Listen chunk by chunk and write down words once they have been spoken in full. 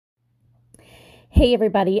Hey,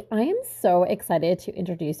 everybody. I am so excited to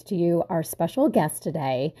introduce to you our special guest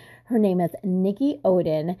today. Her name is Nikki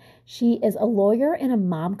Odin. She is a lawyer and a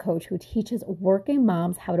mom coach who teaches working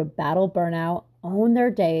moms how to battle burnout, own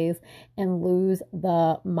their days, and lose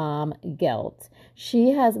the mom guilt. She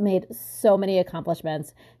has made so many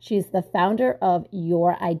accomplishments. She's the founder of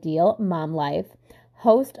Your Ideal Mom Life,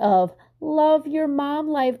 host of Love Your Mom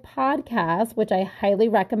Life podcast, which I highly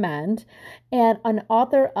recommend, and an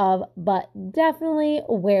author of But Definitely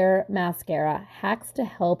Wear Mascara Hacks to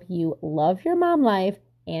Help You Love Your Mom Life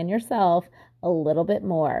and Yourself a Little Bit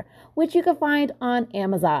More, which you can find on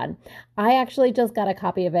Amazon. I actually just got a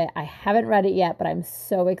copy of it. I haven't read it yet, but I'm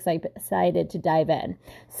so excited to dive in.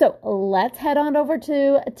 So let's head on over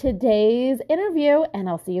to today's interview, and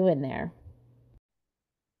I'll see you in there.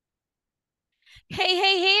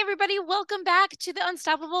 Hey, everybody. Welcome back to the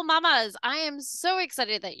Unstoppable Mamas. I am so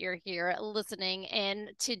excited that you're here listening in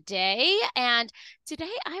today. And today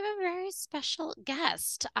I have a very special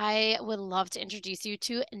guest. I would love to introduce you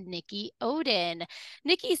to Nikki Odin.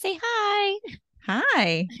 Nikki, say hi.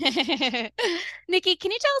 Hi, Nikki,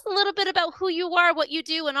 can you tell us a little bit about who you are, what you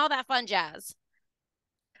do, and all that fun jazz?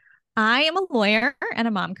 I am a lawyer and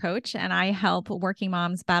a mom coach, and I help working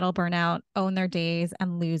moms battle burnout, own their days,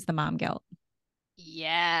 and lose the mom guilt.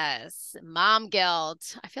 Yes, mom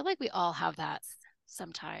guilt. I feel like we all have that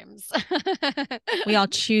sometimes. We all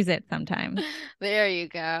choose it sometimes. There you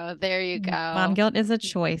go. There you Mom go. guilt is a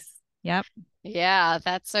choice. Yep. Yeah,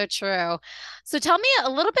 that's so true. So tell me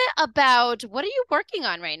a little bit about what are you working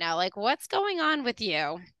on right now? Like what's going on with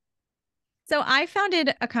you? So I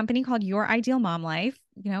founded a company called Your Ideal Mom Life,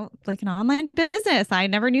 like an online business. I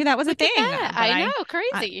never knew that was a Look at thing, that. but I know, I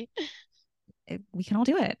crazy. we can all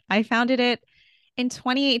do it. I founded it in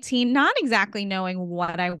 2018, not exactly knowing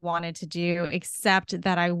what I wanted to do, except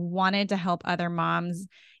that I wanted to help other moms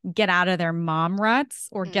get out of their mom ruts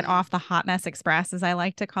or get Mm, off the hot mess express, as I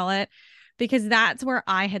like to call it, because that's where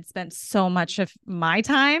I had spent so much of my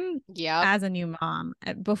time yep. as a new mom.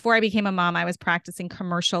 Before I became a mom, I was practicing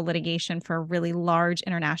commercial litigation for a really large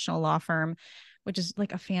international law firm, which is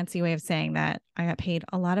like a fancy way of saying that I got paid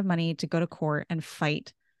a lot of money to go to court and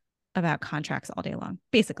fight about contracts all day long,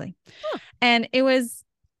 basically. Huh. And it was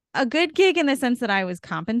a good gig in the sense that I was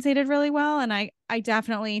compensated really well. And I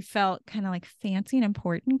definitely felt kind of like fancy and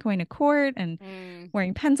important going to court and Mm,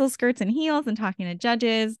 wearing pencil skirts and heels and talking to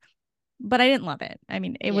judges. But I didn't love it. I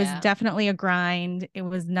mean, it was yeah. definitely a grind. It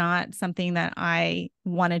was not something that I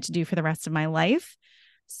wanted to do for the rest of my life.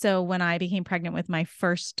 So when I became pregnant with my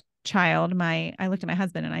first child, I looked at my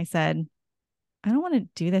husband and I said, I don't want to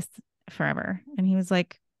do this forever. And he was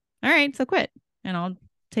like, all right, so quit and I'll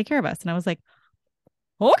take care of us. And I was like,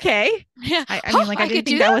 okay. Yeah. I mean, Oh, like, I I didn't could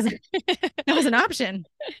do think that? that was an option.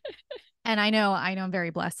 And I know I'm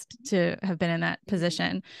very blessed to have been in that Mhm.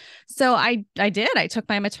 position. So I did. I took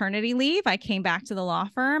my maternity leave. I came back to the law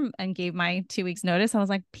firm and gave my 2 weeks notice. I was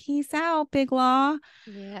like, peace out, big law.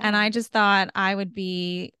 And Yeah. I just thought I would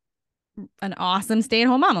be an awesome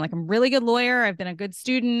stay-at-home mom. I'm like, I'm a really good lawyer. I've been a good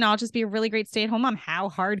student. I'll just be a really great stay-at-home mom. How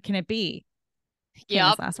hard can it be?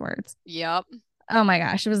 Famous Yep. last words. Yep. Oh my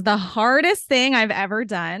gosh, it was the hardest thing I've ever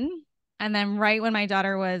done. And then right when my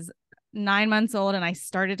daughter was 9 months old and I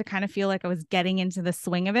started to kind of feel like I was getting into the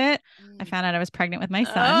swing of it, I Mm. found out I was pregnant with my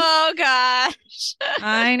son. Oh gosh.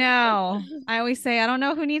 I know. I always say I don't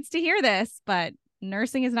know who needs to hear this, but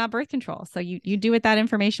nursing is not birth control. So you do with that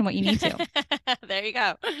information what you need to. There you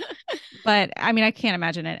go. But I mean, I can't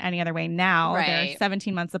imagine it any other way now. They're Right.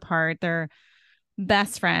 17 months apart. They're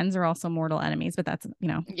best friends are also mortal enemies, but that's, of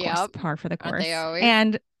course, Yep. par for the Aren't they course. always?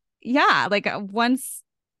 And yeah, like once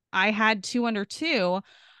I had two under two,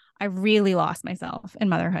 I really lost myself in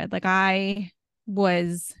motherhood. Like I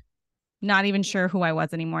was not even sure who I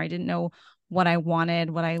was anymore. I didn't know what I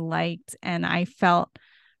wanted, what I liked, and I felt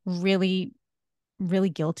really, really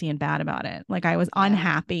guilty and bad about it. Like I was Yeah.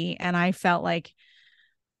 unhappy and I felt like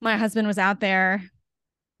my husband was out there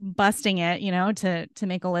busting it, to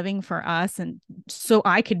make a living for us and so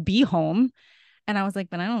I could be home. And I was like,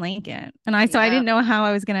 but I don't like it. So I Yeah. didn't know how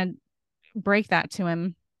I was going to break that to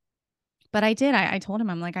him. But I did. I told him,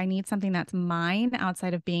 I'm like, I need something that's mine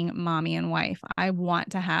outside of being mommy and wife. I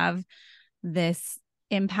want to have this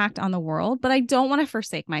impact on the world, but I don't want to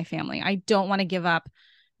forsake my family. I don't want to give up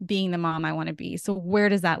being the mom I want to be. So where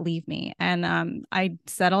does that leave me? And I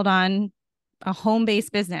settled on a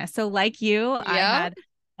home-based business. So like you, I Yep. had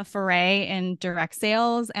a foray in direct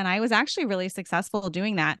sales and I was actually really successful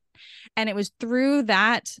doing that. And it was through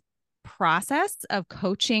that process of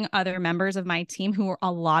coaching other members of my team who were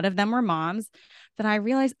a lot of them were moms that I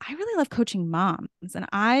realized I really love coaching moms and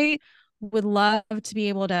I would love to be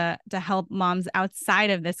able to help moms outside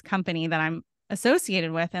of this company that I'm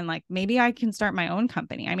associated with. And like, maybe I can start my own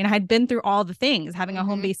company. I mean, I had been through all the things, having a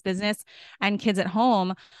home-based business and kids at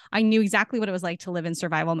home. I knew exactly what it was like to live in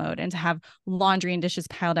survival mode and to have laundry and dishes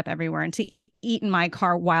piled up everywhere and to eat in my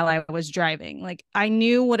car while I was driving. Like, I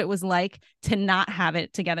knew what it was like to not have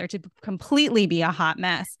it together, to completely be a hot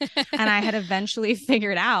mess. And I had eventually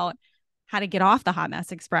figured out how to get off the hot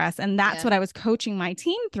mess express. And that's what I was coaching my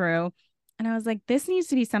team through. And I was like, this needs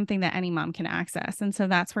to be something that any mom can access. And so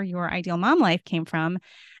that's where Your Ideal Mom Life came from.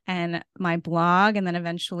 And my blog, and then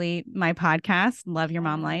eventually my podcast, Love Your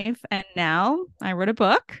Mom Life. And now I wrote a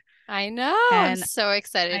book. I know. I'm so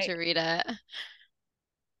excited to read it.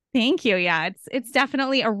 Thank you. Yeah, it's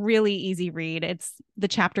definitely a really easy read. The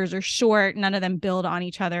chapters are short. None of them build on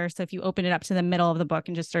each other. So if you open it up to the middle of the book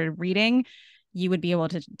and just started reading, you would be able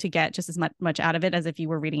to get just as much out of it as if you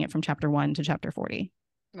were reading it from chapter 1 to chapter 40.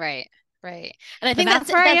 Right. Right. And I think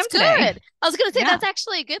that's where I am good. Today. I was going to say that's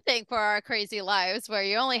actually a good thing for our crazy lives where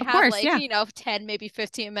you only have 10, maybe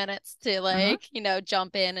 15 minutes to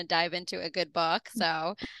jump in and dive into a good book.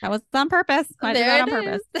 So that was on purpose. I did that on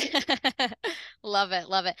purpose. Love it.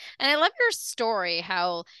 Love it. And I love your story,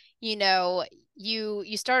 how, you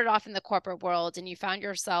started off in the corporate world and you found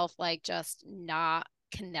yourself like just not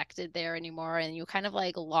connected there anymore, and you kind of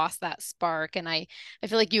like lost that spark. And I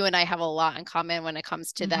feel like you and I have a lot in common when it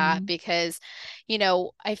comes to that, because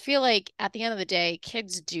I feel like at the end of the day,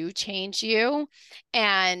 kids do change you,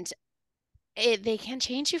 and they can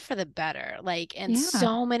change you for the better, like in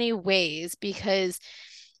so many ways, because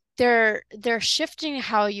they're shifting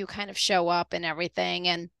how you kind of show up and everything.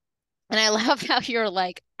 And I love how you're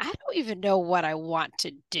like, I don't even know what I want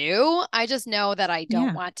to do. I just know that I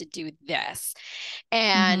don't want to do this.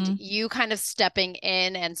 And you kind of stepping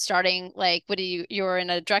in and starting, like, you were in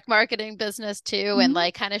a direct marketing business too, and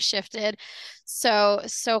like kind of shifted. So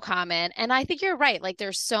common. And I think you're right. Like,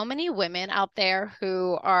 there's so many women out there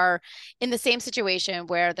who are in the same situation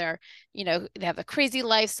where they're, they have a crazy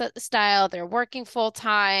lifestyle, they're working full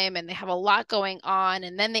time, and they have a lot going on.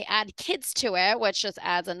 And then they add kids to it, which just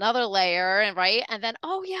adds another layer. And right. And then,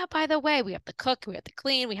 oh yeah, by the way, we have to cook, we have to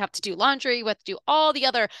clean, we have to do laundry, we have to do all the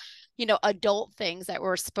other, adult things that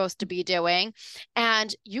we're supposed to be doing.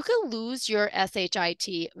 And you can lose your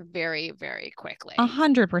SHIT very, very quickly.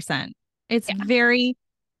 100%. It's very,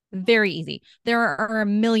 very easy. There are a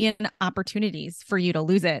million opportunities for you to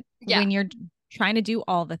lose it when you're trying to do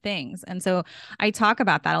all the things. And so I talk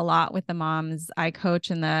about that a lot with the moms I coach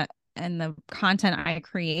and the content I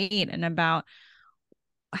create, and about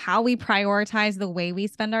how we prioritize the way we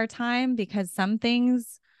spend our time, because some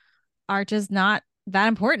things are just not that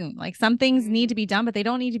important. Like, some things need to be done, but they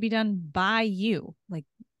don't need to be done by you. Like,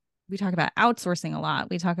 we talk about outsourcing a lot.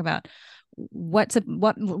 We talk about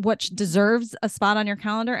what deserves a spot on your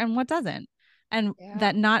calendar and what doesn't. And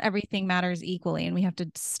that not everything matters equally. And we have to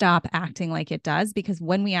stop acting like it does, because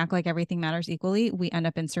when we act like everything matters equally, we end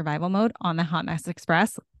up in survival mode on the hot mess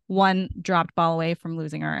express, one dropped ball away from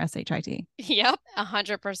losing our SHIT. Yep,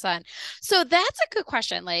 100%. So that's a good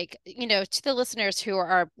question. Like, to the listeners who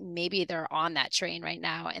are, maybe they're on that train right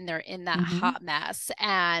now and they're in that hot mess,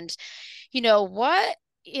 and what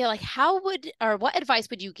advice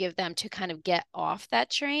would you give them to kind of get off that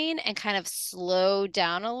train and kind of slow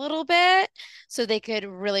down a little bit so they could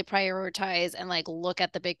really prioritize and like look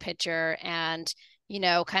at the big picture and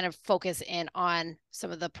kind of focus in on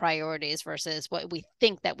some of the priorities versus what we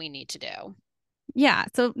think that we need to do? Yeah.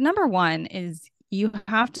 So number one is you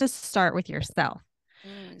have to start with yourself.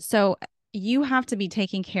 So you have to be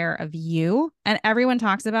taking care of you. And everyone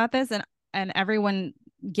talks about this, and everyone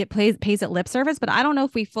pays it lip service, but I don't know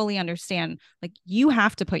if we fully understand. Like, you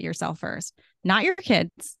have to put yourself first, not your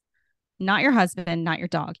kids, not your husband, not your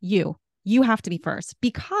dog. You have to be first,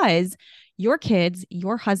 because your kids,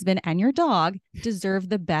 your husband, and your dog deserve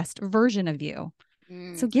the best version of you.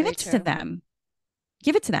 So give it to them.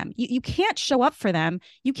 Give it to them. You can't show up for them.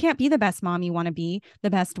 You can't be the best mom you want to be, the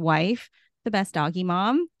best wife, the best doggy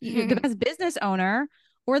mom, the best business owner,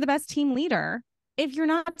 or the best team leader if you're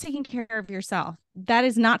not taking care of yourself. That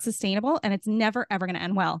is not sustainable, and it's never, ever going to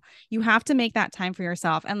end well. You have to make that time for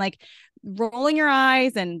yourself. And like, rolling your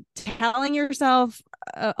eyes and telling yourself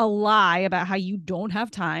a lie about how you don't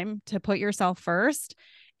have time to put yourself first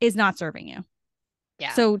is not serving you.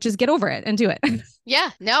 Yeah. So just get over it and do it.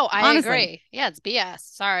 Yeah. No, I agree. Yeah, it's BS.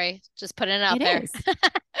 Sorry. Just putting it out there.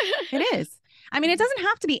 It is. I mean, it doesn't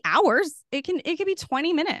have to be hours. It could be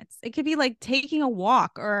 20 minutes. It could be like taking a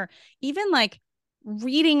walk, or even like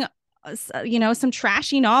reading some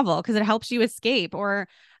trashy novel because it helps you escape, or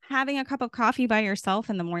having a cup of coffee by yourself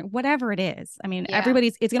in the morning, whatever it is. I mean, Yeah.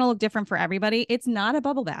 it's going to look different for everybody. It's not a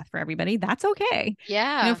bubble bath for everybody. That's okay.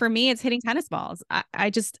 Yeah. For me, it's hitting tennis balls.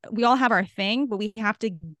 We all have our thing, but we have to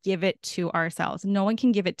give it to ourselves. No one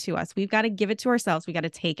can give it to us. We've got to give it to ourselves. We got to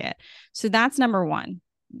take it. So that's number one.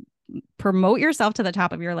 Promote yourself to the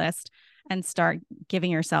top of your list and start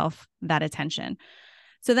giving yourself that attention.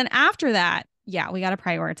 So then after that, yeah, we got to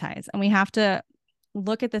prioritize and we have to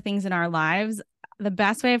look at the things in our lives. The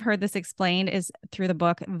best way I've heard this explained is through the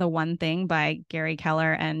book, The One Thing by Gary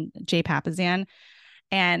Keller and Jay Papasan.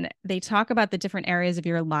 And they talk about the different areas of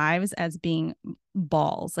your lives as being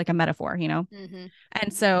balls, like a metaphor, Mm-hmm.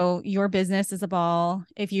 And so your business is a ball.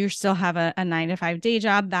 If you still have a 9-to-5 day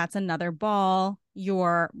job, that's another ball.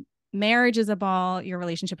 Your marriage is a ball. Your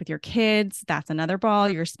relationship with your kids, that's another ball.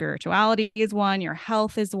 Your spirituality is one. Your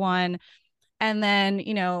health is one. And then,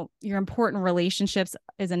 your important relationships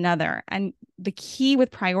is another. And the key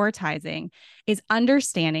with prioritizing is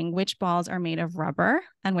understanding which balls are made of rubber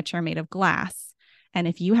and which are made of glass. And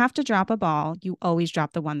if you have to drop a ball, you always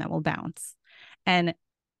drop the one that will bounce. And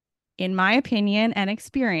in my opinion and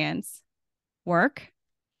experience, work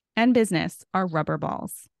and business are rubber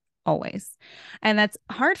balls, always. And that's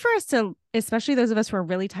hard for us to, especially those of us who are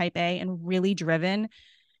really type A and really driven,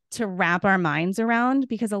 to wrap our minds around,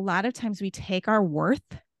 because a lot of times we take our worth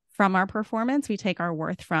from our performance. We take our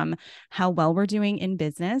worth from how well we're doing in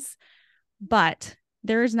business. But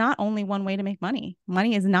there is not only one way to make money.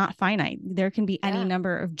 Money is not finite. There can be any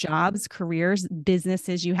number of jobs, careers,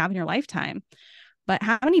 businesses you have in your lifetime. But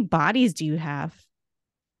how many bodies do you have?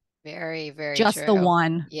 Very, very Just true. the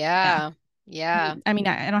one. Yeah. I mean,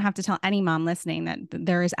 I don't have to tell any mom listening that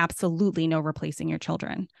there is absolutely no replacing your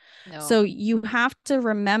children. No. So you have to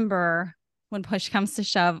remember, when push comes to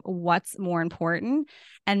shove, what's more important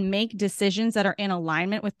and make decisions that are in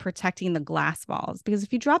alignment with protecting the glass balls. Because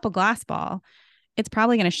if you drop a glass ball, it's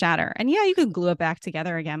probably going to shatter. And yeah, you could glue it back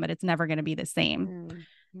together again, but it's never going to be the same.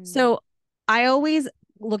 Mm-hmm. So I always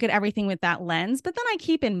look at everything with that lens, but then I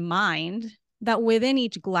keep in mind that within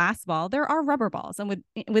each glass ball, there are rubber balls. And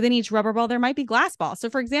within each rubber ball, there might be glass balls. So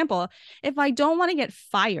for example, if I don't want to get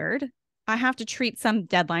fired, I have to treat some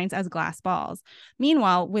deadlines as glass balls.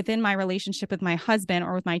 Meanwhile, within my relationship with my husband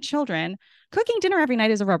or with my children, cooking dinner every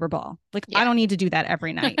night is a rubber ball. Like I don't need to do that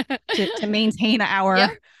every night to maintain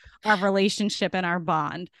our relationship and our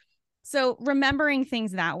bond. So remembering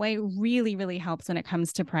things that way really, really helps when it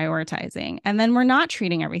comes to prioritizing. And then we're not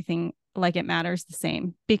treating everything like it matters the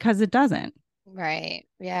same, because it doesn't. Right.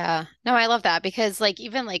 Yeah. No, I love that, because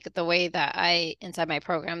even the way that inside my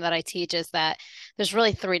program that I teach is that there's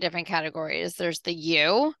really three different categories. There's the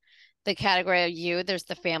category of you, there's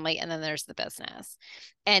the family, and then there's the business.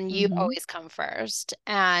 And you always come first.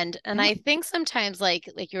 And I think sometimes like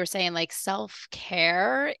you were saying,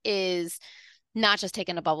 self-care is not just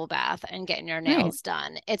taking a bubble bath and getting your nails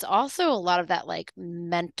done. It's also a lot of that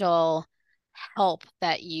mental help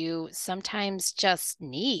that you sometimes just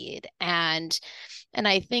need. And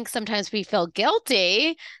I think sometimes we feel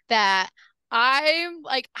guilty that I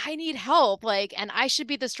need help, and I should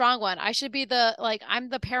be the strong one. I should be I'm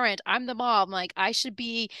the parent, I'm the mom, I should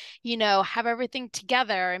be, have everything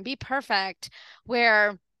together and be perfect.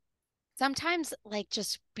 Where sometimes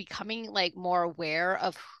just becoming more aware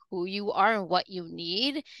of who you are and what you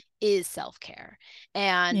need is self-care.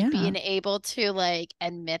 And being able to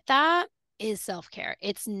admit that is self-care.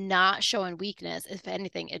 It's not showing weakness. If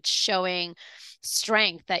anything, it's showing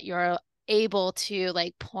strength, that you're able to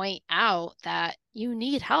point out that you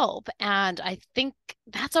need help. And I think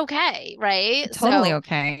that's okay, right? Totally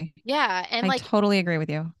okay. Yeah. And I totally agree with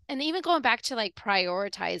you. And even going back to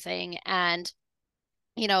prioritizing and,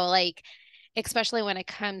 especially when it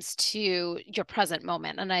comes to your present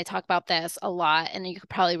moment. And I talk about this a lot, and you could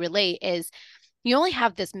probably relate, is you only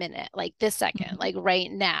have this minute, this second,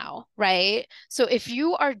 right now, right? So if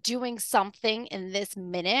you are doing something in this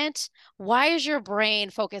minute, why is your brain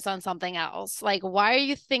focused on something else? Why are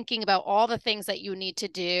you thinking about all the things that you need to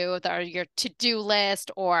do that are your to-do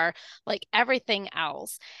list, or everything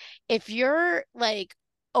else? If you're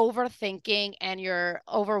overthinking and you're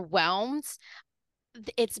overwhelmed,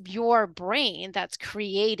 it's your brain that's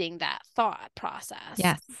creating that thought process.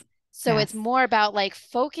 Yes. So it's more about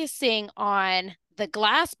focusing on the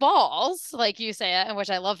glass balls, like you say, and which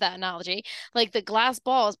I love that analogy, the glass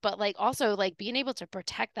balls, but also being able to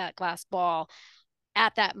protect that glass ball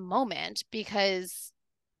at that moment. Because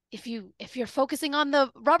if you're focusing on the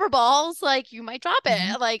rubber balls, you might drop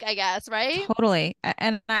it, I guess, right? Totally.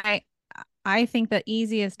 And I think the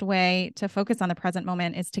easiest way to focus on the present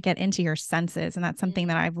moment is to get into your senses. And that's something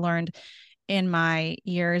that I've learned in my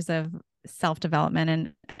years of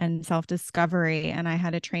self-development and self-discovery. And I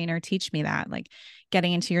had a trainer teach me that, like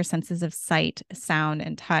getting into your senses of sight, sound,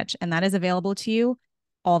 and touch. And that is available to you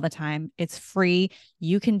all the time. It's free.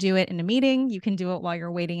 You can do it in a meeting. You can do it while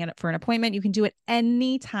you're waiting for an appointment. You can do it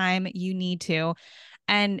anytime you need to.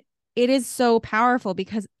 And it is so powerful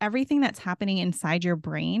because everything that's happening inside your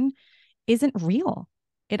brain isn't real.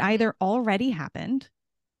 It either already happened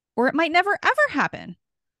or it might never ever happen.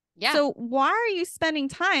 Yeah. So why are you spending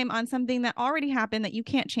time on something that already happened that you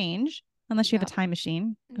can't change unless you have a time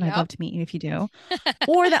machine? And I'd love to meet you if you do.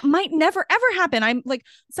 Or that might never ever happen. I'm like,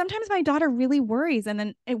 sometimes my daughter really worries and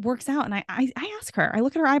then it works out. And I ask her, I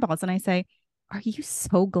look at her eyeballs and I say, are you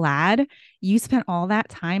so glad you spent all that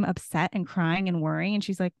time upset and crying and worrying? And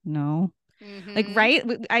she's like, no. Like, right.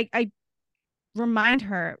 I remind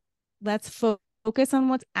her, let's focus on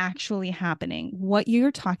what's actually happening. What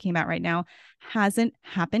you're talking about right now hasn't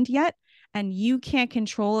happened yet. And you can't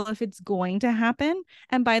control if it's going to happen.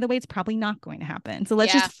 And by the way, it's probably not going to happen. So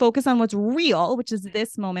let's just focus on what's real, which is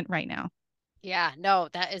this moment right now. Yeah, no,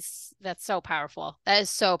 that's so powerful. That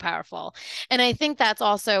is so powerful. And I think that's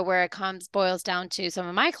also where it boils down to some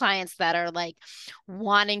of my clients that are like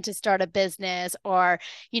wanting to start a business or,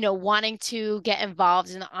 wanting to get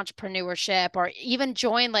involved in the entrepreneurship or even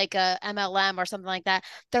join like a MLM or something like that.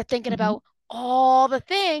 They're thinking about all the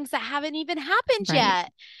things that haven't even happened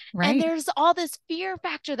yet. Right. And there's all this fear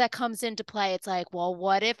factor that comes into play. It's like, well,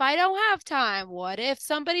 what if I don't have time? What if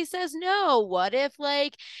somebody says no? What if I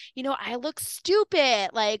look stupid?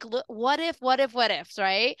 Like, what ifs,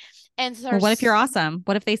 right? And so what if you're awesome?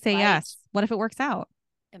 What if they say yes? What if it works out?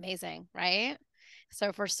 Amazing, right? So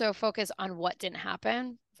if we're so focused on what didn't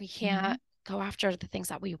happen, we can't go after the things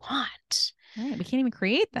that we want. Right. We can't even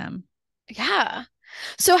create them. Yeah.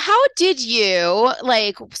 So how did you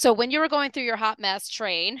so when you were going through your hot mess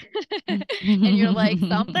train and you're like,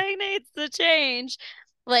 something needs to change,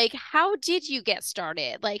 how did you get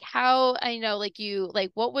started?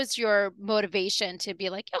 What was your motivation to be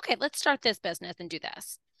like, okay, let's start this business and do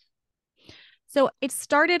this? So it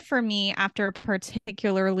started for me after a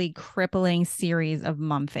particularly crippling series of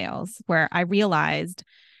mom fails where I realized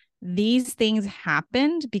these things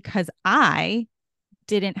happened because I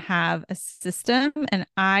didn't have a system and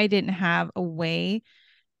I didn't have a way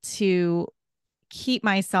to keep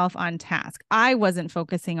myself on task. I wasn't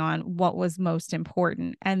focusing on what was most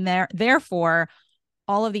important. And therefore,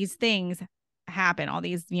 all of these things happen. All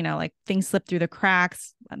these, things slip through the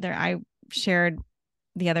cracks. I shared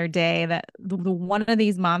the other day that one of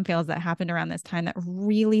these mom fails that happened around this time that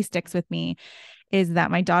really sticks with me is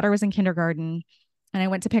that my daughter was in kindergarten and I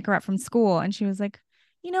went to pick her up from school and she was like,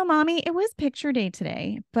 mommy, it was picture day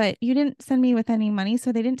today, but you didn't send me with any money.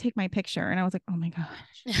 So they didn't take my picture. And I was like, oh my gosh.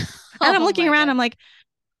 And I'm looking around. I'm like,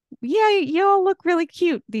 yeah, you all look really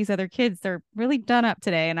cute. These other kids, they're really done up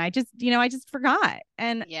today. And I just forgot.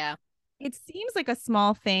 And it seems like a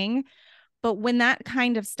small thing, but when that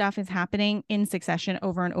kind of stuff is happening in succession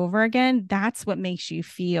over and over again, that's what makes you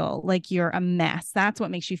feel like you're a mess. That's what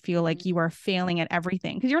makes you feel like you are failing at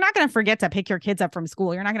everything. Because you're not going to forget to pick your kids up from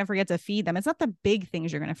school. You're not going to forget to feed them. It's not the big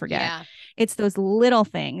things you're going to forget. Yeah. It's those little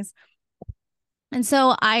things. And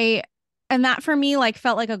so that for me,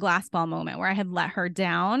 felt like a glass ball moment where I had let her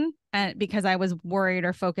down because I was worried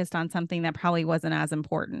or focused on something that probably wasn't as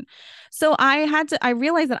important. So I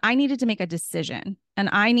realized that I needed to make a decision and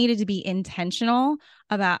I needed to be intentional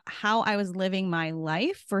about how I was living my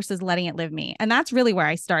life versus letting it live me. And that's really where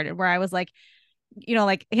I started, where I was like,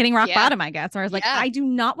 hitting rock bottom, I guess, where I was like, I do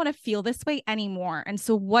not want to feel this way anymore. And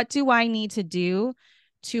so what do I need to do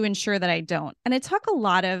to ensure that I don't? And it took a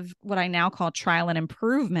lot of what I now call trial and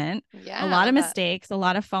improvement, a lot of mistakes, a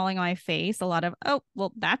lot of falling on my face, a lot of, oh,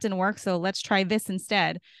 well, that didn't work. So let's try this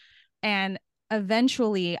instead. And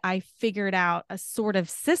eventually I figured out a sort of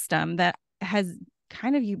system that has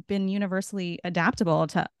kind of been universally adaptable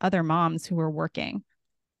to other moms who are working.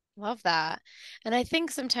 Love that. And I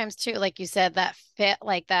think sometimes too, like you said, that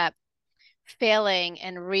failing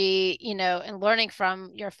and and learning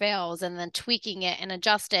from your fails and then tweaking it and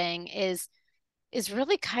adjusting is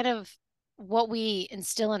really kind of what we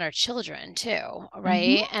instill in our children too,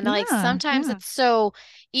 right? And sometimes it's so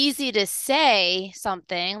easy to say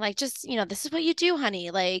something like, just, this is what you do, honey,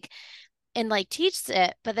 and teach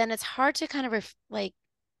it, but then it's hard to kind of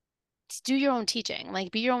do your own teaching,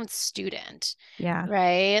 be your own student. Yeah.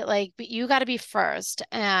 Right? But you got to be first.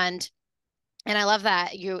 And I love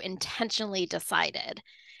that you intentionally decided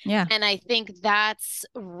Yeah. And I think that's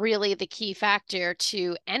really the key factor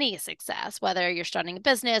to any success, whether you're starting a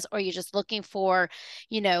business or you're just looking for,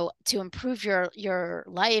 to improve your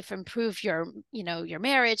life, improve your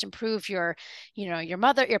marriage, improve your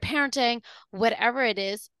mother, your parenting, whatever it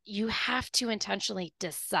is, you have to intentionally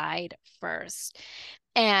decide first.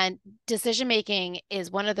 And decision making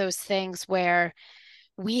is one of those things where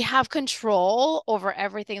we have control over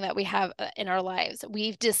everything that we have in our lives.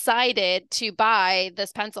 We've decided to buy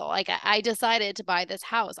this pencil. Like I decided to buy this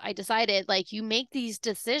house. I decided, like, you make these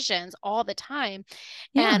decisions all the time.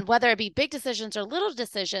 Yeah. And whether it be big decisions or little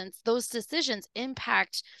decisions, those decisions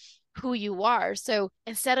impact who you are. So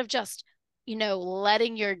instead of just,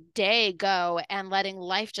 letting your day go and letting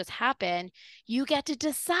life just happen, you get to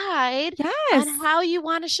decide on Yes. how you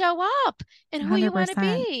want to show up and who you want to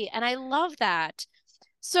 100%. be. And I love that.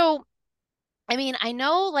 So, I mean, I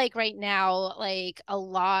know like right now, like a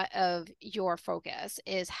lot of your focus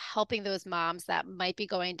is helping those moms that might be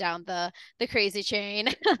going down the crazy chain,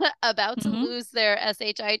 about to Hmm. lose their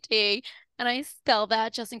SHIT. And I spell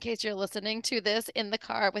that just in case you're listening to this in the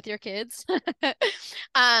car with your kids.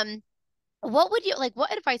 Um, what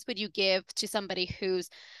advice would you give to somebody who's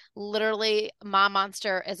literally Mom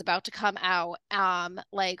Monster is about to come out?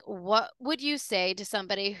 Like what would you say to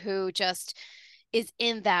somebody who just is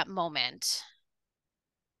in that moment?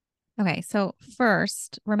 Okay. So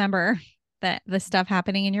first, remember that the stuff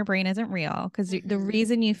happening in your brain isn't real, because the Mm-hmm.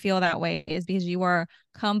 reason you feel that way is because you are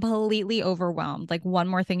completely overwhelmed. Like one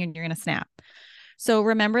more thing and you're going to snap. So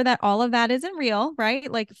remember that all of that isn't real,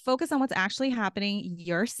 right? Like focus on what's actually happening.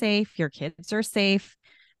 You're safe. Your kids are safe.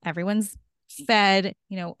 Everyone's fed.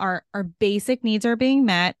 Our basic needs are being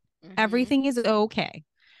met. Mm-hmm. Everything is okay.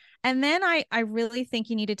 And then I really think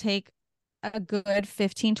you need to take a good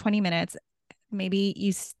 15, 20 minutes. Maybe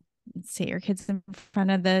you sit your kids in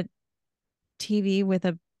front of the TV with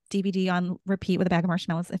a DVD on repeat with a bag of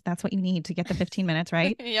marshmallows, if that's what you need to get the 15 minutes,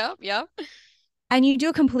 right? Yep, yep. And you do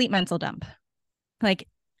a complete mental dump. Like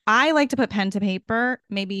I like to put pen to paper.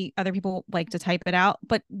 Maybe other people like to type it out,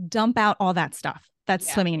 but dump out all that stuff that's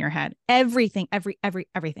Yeah. swimming in your head. Everything,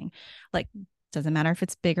 everything. Like, doesn't matter if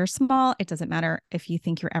it's big or small. It doesn't matter if you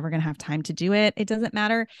think you're ever going to have time to do it. It doesn't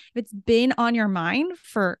matter if it's been on your mind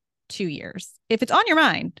for 2 years. If it's on your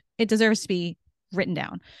mind, it deserves to be written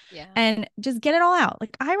down Yeah. and just get it all out.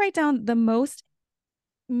 Like I write down the most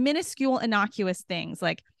minuscule, innocuous things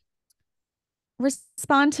like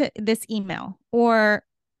respond to this email or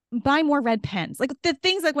buy more red pens. Like the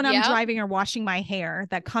things like when I'm Yep. driving or washing my hair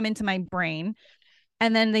that come into my brain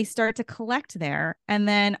and then they start to collect there. And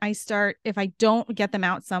then if I don't get them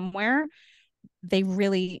out somewhere, they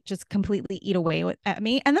really just completely eat away at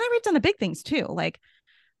me. And then I write down the big things too, like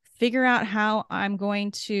figure out how I'm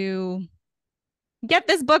going to get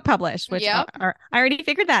this book published, which Yep. I already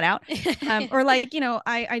figured that out. Or like,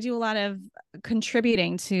 I do a lot of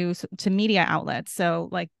contributing to media outlets. So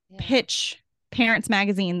like Yeah. pitch Parents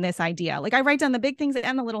Magazine this idea. Like I write down the big things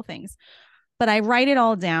and the little things, but I write it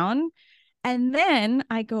all down. And then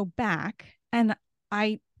I go back and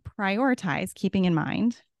I prioritize keeping in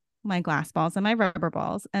mind my glass balls and my rubber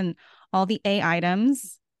balls, and all the A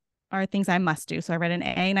items are things I must do. So I read an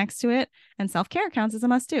A next to it, and self-care counts as a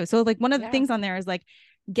must do. So like one of the Yeah. things on there is like,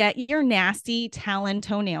 get your nasty talon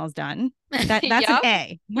toenails done. That's Yep. an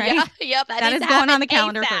A, right? Yeah. Yep. That needs is to going on happen the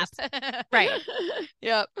calendar ASAP. first. Right.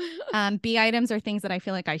 Yep. B items are things that I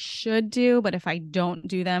feel like I should do, but if I don't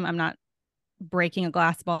do them, I'm not breaking a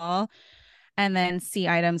glass ball. And then C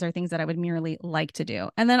items are things that I would merely like to do.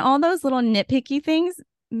 And then all those little nitpicky things,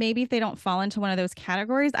 maybe if they don't fall into one of those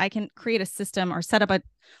categories, I can create a system or set up a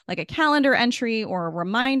calendar entry or a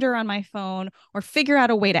reminder on my phone, or figure out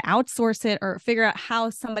a way to outsource it, or figure out how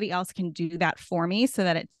somebody else can do that for me so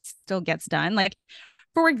that it still gets done. Like,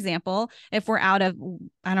 for example, if we're out of,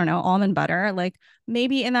 I don't know, almond butter, like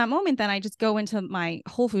maybe in that moment, then I just go into my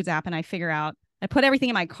Whole Foods app and I put everything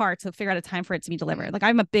in my cart to figure out a time for it to be delivered. Like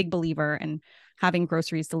I'm a big believer in having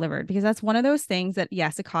groceries delivered, because that's one of those things that,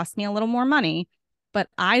 yes, it costs me a little more money, but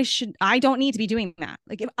I don't need to be doing that.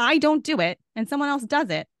 Like if I don't do it and someone else does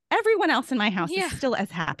it, everyone else in my house Yeah. is still as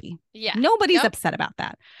happy. Yeah. Nobody's Yep. upset about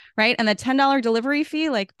that. Right. And the $10 delivery fee,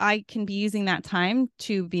 like I can be using that time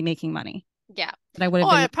to be making money. Yeah. That I would have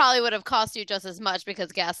Or been. it probably would have cost you just as much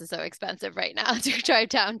because gas is so expensive right now to drive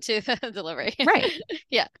down to the delivery. Right.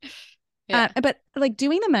 Yeah. Yeah. But like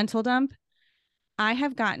doing the mental dump, I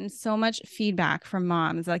have gotten so much feedback from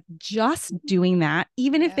moms, like just doing that,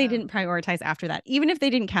 even if they Yeah. didn't prioritize after that, even if they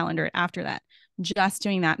didn't calendar it after that, just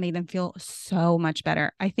doing that made them feel so much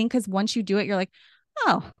better. I think because once you do it, you're like,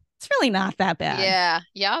 oh, it's really not that bad. Yeah.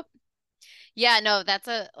 Yep. Yeah, no,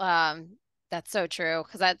 That's so true,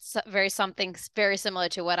 because that's something very similar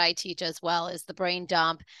to what I teach as well, is the brain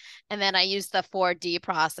dump. And then I use the 4D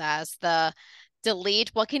process, the delete,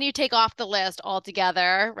 what can you take off the list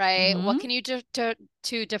altogether, right? What Mm-hmm. can you do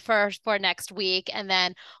to defer for next week? And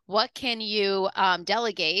then what can you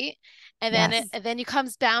delegate? And then Yes. it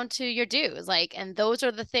comes down to your dues, like, and those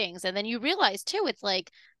are the things. And then you realize too, it's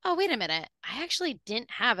like, oh, wait a minute, I actually didn't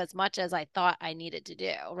have as much as I thought I needed to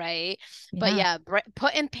do, right? But Yeah. yeah,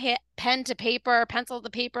 putting pen to paper, pencil to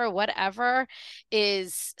paper, whatever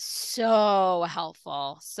is so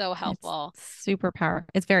helpful. So It's helpful. super power.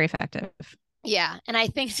 It's very effective. Yeah. And I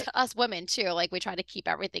think to us women too, like we try to keep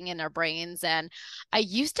everything in our brains. And I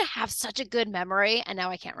used to have such a good memory, and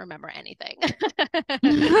now I can't remember anything.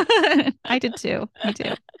 I did too. Me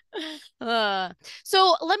too. Uh,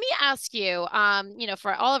 so let me ask you,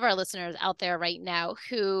 for all of our listeners out there right now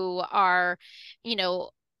who are, you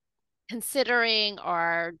know, considering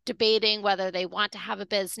or debating whether they want to have a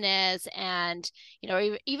business, and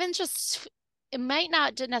even just, it might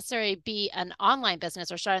not necessarily be an online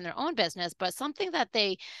business or starting their own business, but something that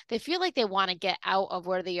they feel like they want to get out of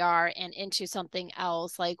where they are and into something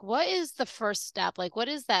else. Like, what is the first step? Like, what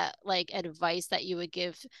is that, like, advice that you would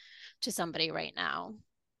give to somebody right now?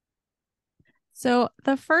 So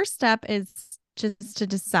the first step is just to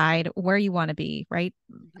decide where you want to be, right?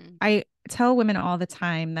 Mm-hmm. I tell women all the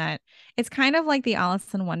time that it's kind of like the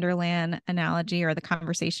Alice in Wonderland analogy, or the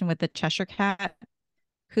conversation with the Cheshire Cat,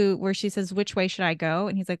 where she says, "Which way should I go?"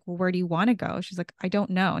 And he's like, "Well, where do you want to go?" She's like, "I don't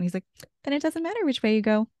know." And he's like, "Then it doesn't matter which way you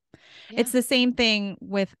go." Yeah. It's the same thing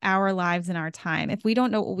with our lives and our time. If we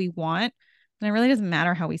don't know what we want, then it really doesn't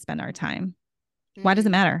matter how we spend our time. Why does it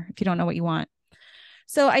Mm, matter if you don't know what you want?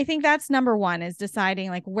 So I think that's number one, is deciding,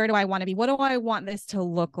 like, where do I want to be? What do I want this to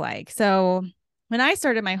look like? So when I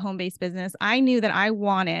started my home-based business, I knew that I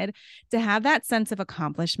wanted to have that sense of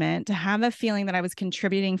accomplishment, to have a feeling that I was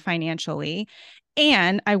contributing financially.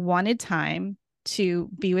 And I wanted time to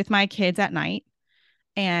be with my kids at night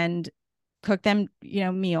and cook them,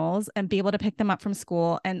 meals, and be able to pick them up from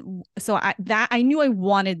school. And so I knew I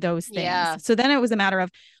wanted those things. yeah. So then it was a matter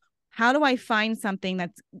of, how do I find something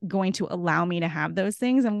that's going to allow me to have those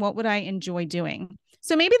things, and what would I enjoy doing?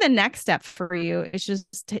 So maybe the next step for you is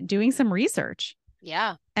just doing some research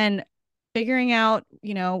Yeah. and figuring out,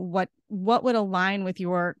 what would align with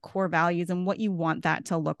your core values and what you want that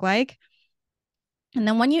to look like. And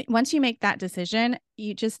then once you make that decision,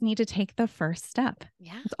 you just need to take the first step.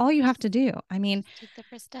 Yeah. That's all you have to do. I mean, Just take the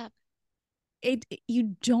first step.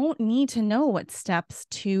 you don't need to know what steps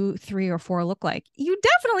 2, 3, or 4 look like. You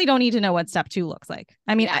definitely don't need to know what step 2 looks like.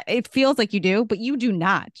 I mean, Yeah. it feels like you do, but you do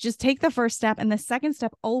not. Just take the first step, and the second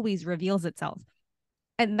step always reveals itself.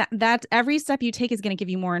 And that every step you take is going to give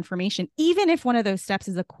you more information, even if one of those steps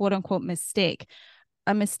is a quote unquote mistake.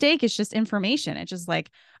 A mistake is just information. It's just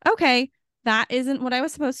like, okay, that isn't what I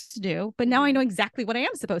was supposed to do, but now I Mm-hmm. know exactly what I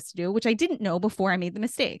am supposed to do, which I didn't know before I made the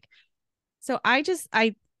mistake. So I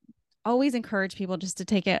always encourage people just to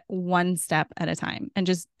take it one step at a time, and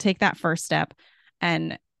just take that first step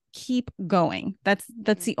and keep going. That's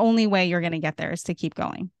the only way you're going to get there, is to keep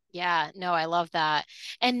going. Yeah, no, I love that.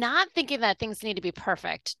 And not thinking that things need to be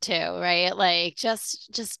perfect too, right? Like, just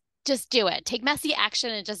do it. Take messy action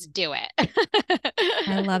and just do I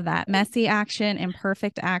it. love that. Messy action,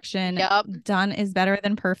 imperfect action. Yep. Done is better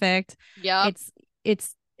than perfect. Yep.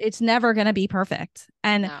 It's never going to be perfect.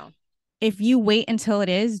 And No. if you wait until it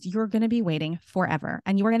is, you're going to be waiting forever,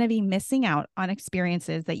 and you are going to be missing out on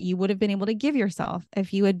experiences that you would have been able to give yourself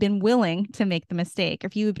if you had been willing to make the mistake,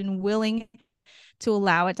 if you had been willing to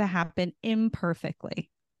allow it to happen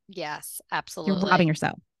imperfectly. Yes, You're robbing absolutely.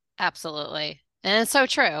 yourself. Absolutely. And it's so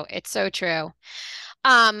true. It's so true.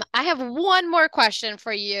 I have one more question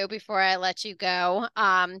for you before I let you go.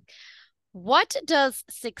 What does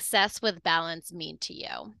success with balance mean to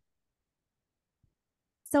you?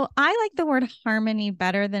 So I like the word harmony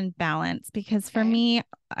better than balance, because for Okay. me,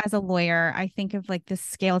 as a lawyer, I think of like the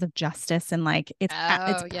scales of justice, and like it's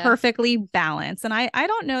Oh, yeah. perfectly balanced. And I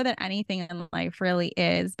don't know that anything in life really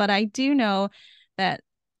is, but I do know that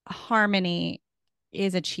harmony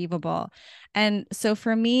is achievable. And so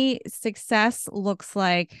for me, success looks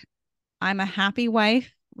like I'm a happy wife,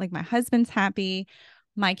 like my husband's happy,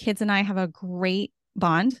 my kids and I have a great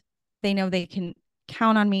bond. They know they can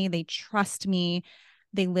count on me, they trust me,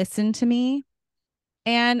 they listen to me,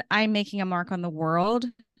 and I'm making a mark on the world,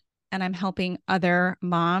 and I'm helping other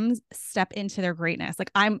moms step into their greatness.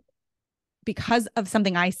 Like, because of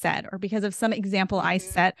something I said, or because of some example I Hmm.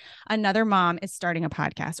 set, another mom is starting a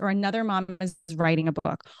podcast, or another mom is writing a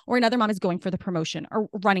book, or another mom is going for the promotion, or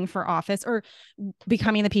running for office, or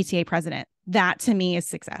becoming the PTA president. That to me is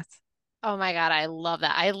success. Oh my God, I love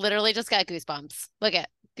that. I literally just got goosebumps. Look at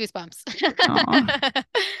goosebumps. Aw.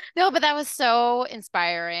 No, but that was so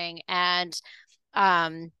inspiring.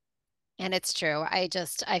 Um, and it's true. I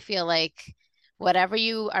feel like whatever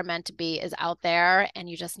you are meant to be is out there and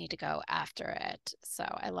you just need to go after it. So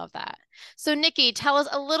I love that. So Nikki, tell us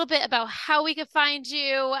a little bit about how we could find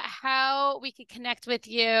you, how we could connect with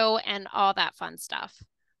you, and all that fun stuff.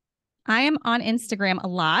 I am on Instagram a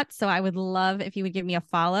lot, so I would love if you would give me a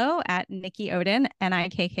follow at Nikki Oden,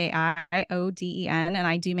 NIKKIODEN, and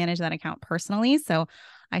I do manage that account personally. So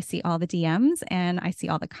I see all the DMs and I see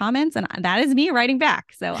all the comments, and that is me writing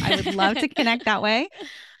back. So I would love to connect that way.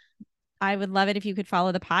 I would love it if you could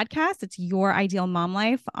follow the podcast. It's Your Ideal Mom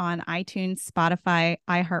Life on iTunes, Spotify,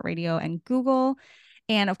 iHeartRadio, and Google.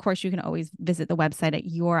 And of course, you can always visit the website at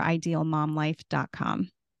youridealmomlife.com.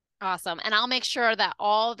 Awesome. And I'll make sure that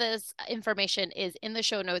all this information is in the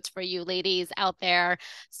show notes for you ladies out there.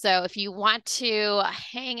 So if you want to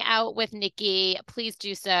hang out with Nikki, please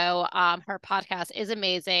do so. Her podcast is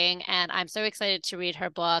amazing, and I'm so excited to read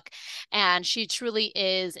her book. And she truly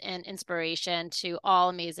is an inspiration to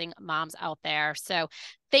all amazing moms out there. So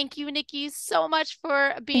thank you, Nikki, so much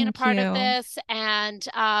for being a part of this. And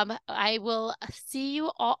I will see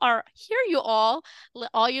you all or hear you all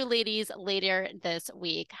you ladies later this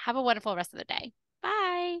week. Have a wonderful rest of the day.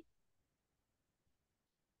 Bye.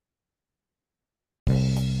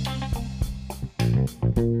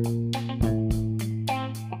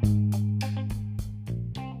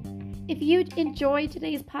 If you enjoyed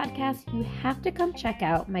today's podcast, you have to come check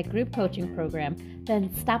out my group coaching program, the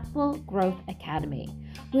Unstoppable Growth Academy,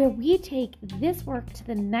 where we take this work to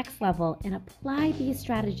the next level and apply these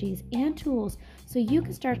strategies and tools so you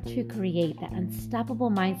can start to create that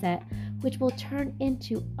unstoppable mindset, which will turn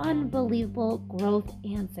into unbelievable growth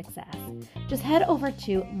and success. Just head over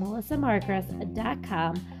to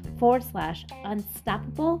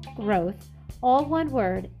melissamarcus.com/unstoppable growth, all one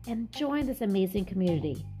word, and join this amazing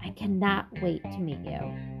community. I cannot wait to meet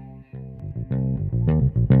you.